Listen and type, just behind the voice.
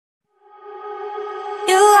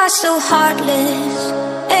so heartless,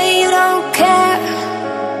 and you don't care.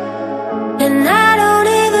 And I don't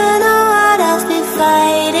even know what I've been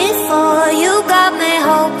fighting for. You got me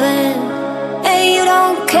hoping, and you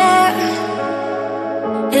don't care.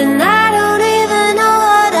 And I don't even know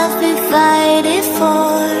what I've been fighting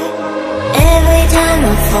for. Every time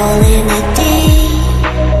I fall in the deep,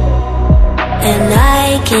 and I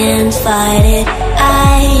can't fight it,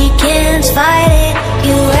 I can't fight it.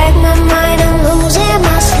 You wreck my mind, I'm losing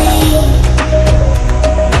my sleep.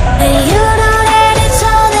 And you know that it's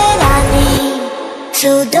all that I need, so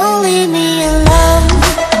don't leave me alone.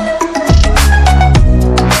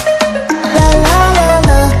 La la la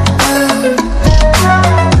la,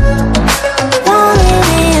 don't leave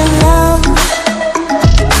me alone.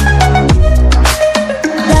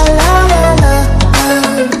 La la la la,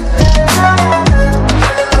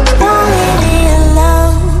 don't leave me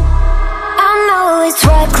alone. I know it's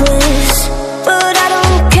reckless, but I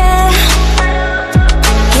don't care.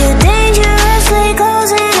 You're dangerously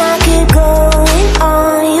close and I keep going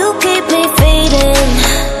on. You keep me fading,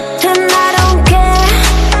 and I don't care.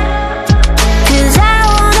 'Cause I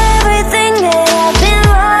want everything that I've been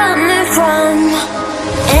running from.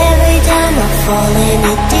 Every time I fall in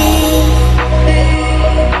the deep,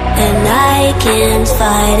 and I can't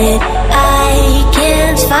fight it, I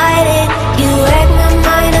can't fight it. You wreck my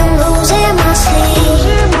mind, I'm losing my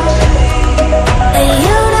sleep. And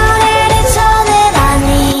you know that it's all that I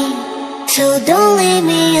need, so don't leave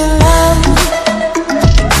me alone.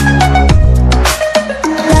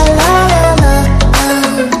 La la la la,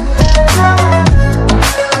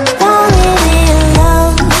 don't leave me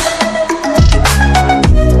alone.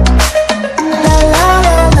 La la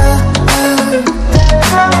la la,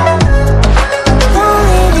 don't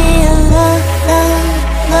leave me alone.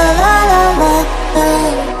 La la la la,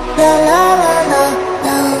 la la la la,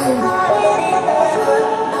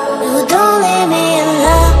 no, don't leave me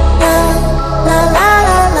alone. La la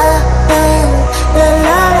la la, la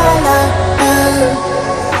la la la,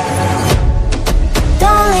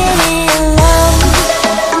 don't leave me alone.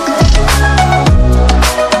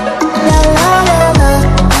 La la la la,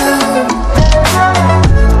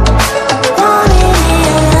 don't leave me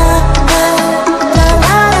alone. La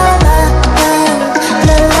la la la,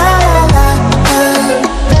 la la la la,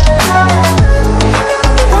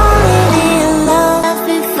 don't leave me alone. I've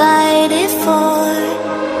been fighting for.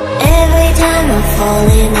 Every time I fall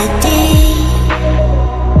in the deep,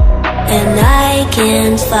 and I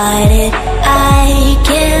can't fight it, I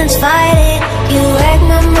can't fight it. You wreck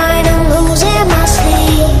my mind, I'm losing my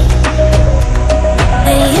sleep.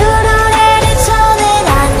 And you know that it's all that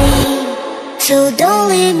I need, so don't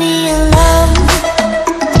leave me alone.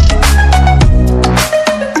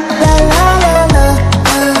 La la la la,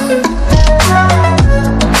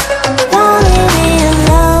 don't leave me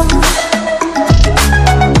alone.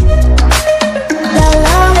 La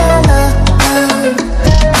la la la,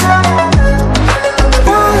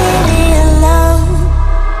 don't leave me alone.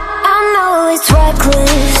 I know it's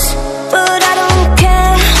reckless, but I don't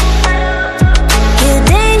care. You're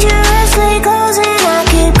dangerously close and I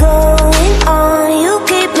keep going on. You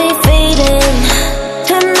keep me fading,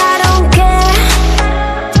 and I don't care.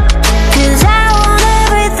 'Cause I want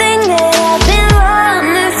everything that I've been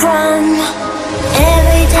running from.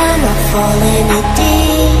 Every time I fall in the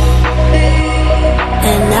deep,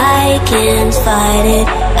 and I can't fight it,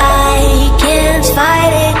 I can't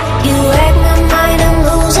fight it. You wreck my mind, I'm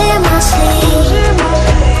losing my sleep.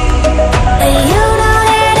 And you know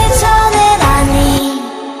that it's all that I need,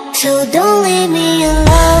 so don't leave me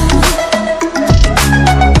alone.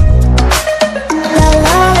 La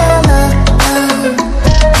la la la,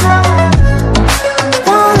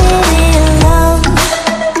 don't leave me alone.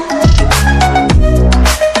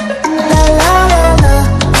 La la la la,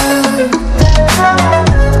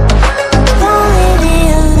 don't leave me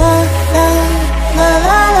alone. La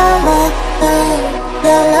la la la,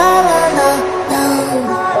 la la la la,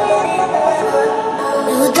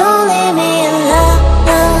 no, don't leave me alone.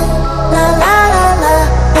 La la la la,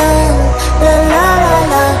 la la la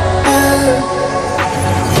la,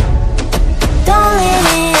 don't leave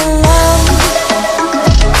me alone.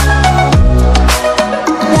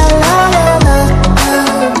 La la la la,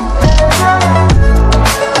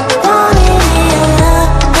 don't leave me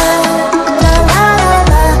alone. La la la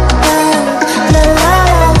la, la la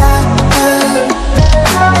la la,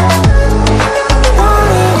 don't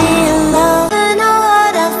leave me alone. I know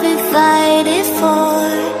what I've been fighting for.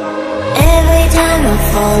 Every time I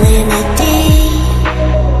fall in the deep,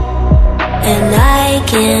 and I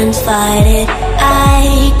can't fight it,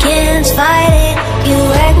 I can't fight it. You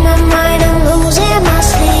wreck my mind, I'm losing my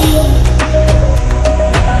sleep.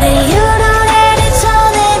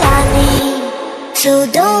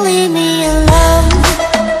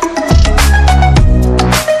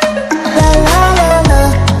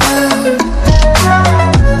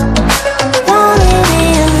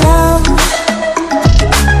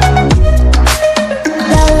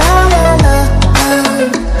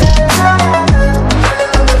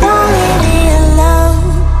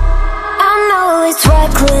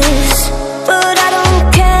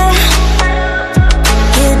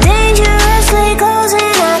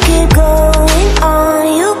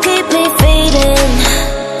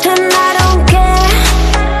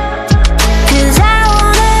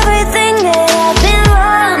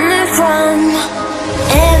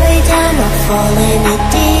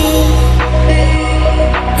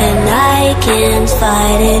 can't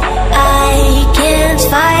fight it, I can't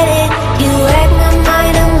fight it. You wreck my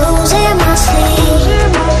mind, I'm losing my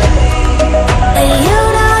sleep. And you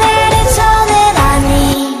know that it's all that I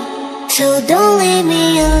need, so don't leave me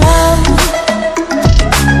alone.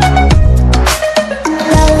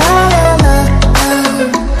 La la la la,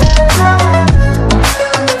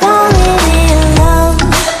 don't leave me alone.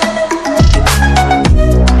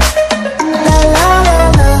 La la la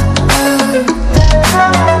la,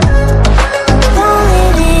 don't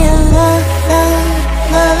leave me alone.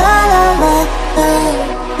 La la la la,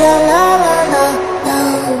 la la la la,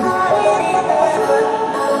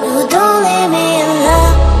 no, don't leave me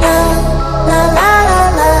alone. La la la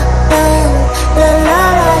la, la la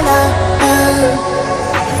la la,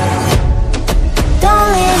 don't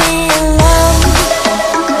leave me alone.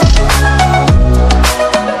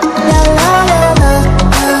 La la la la,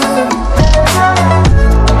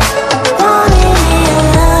 don't leave me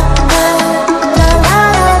alone. La la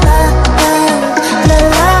la la, la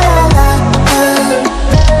la la la,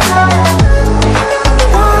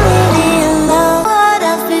 don't leave me alone. What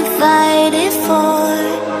I've been fighting for,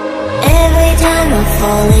 every time I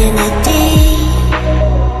fall in the deep,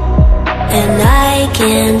 and I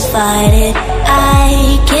can't fight it, I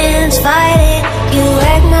can't fight it. You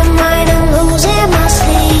wreck my mind, I'm losing my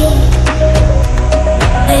sleep.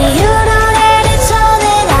 And you know that it's all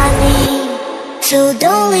that I need, so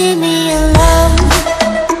don't leave me alone.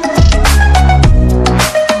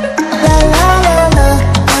 La la la la,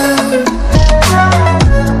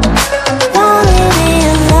 don't leave me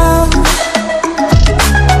alone.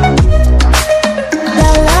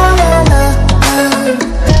 La la la la,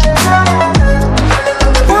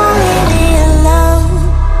 don't leave me alone.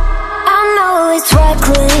 I know it's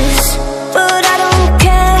reckless, but I don't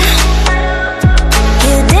care.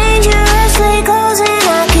 You're dangerously close and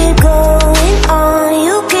I keep going on.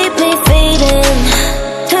 You keep me fading,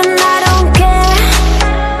 and I don't care,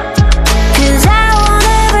 'cause I want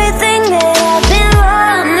everything that I've been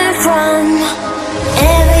running from.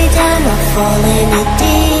 Every time I fall in the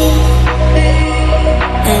deep,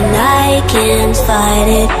 and I can't fight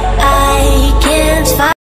it, I can't fight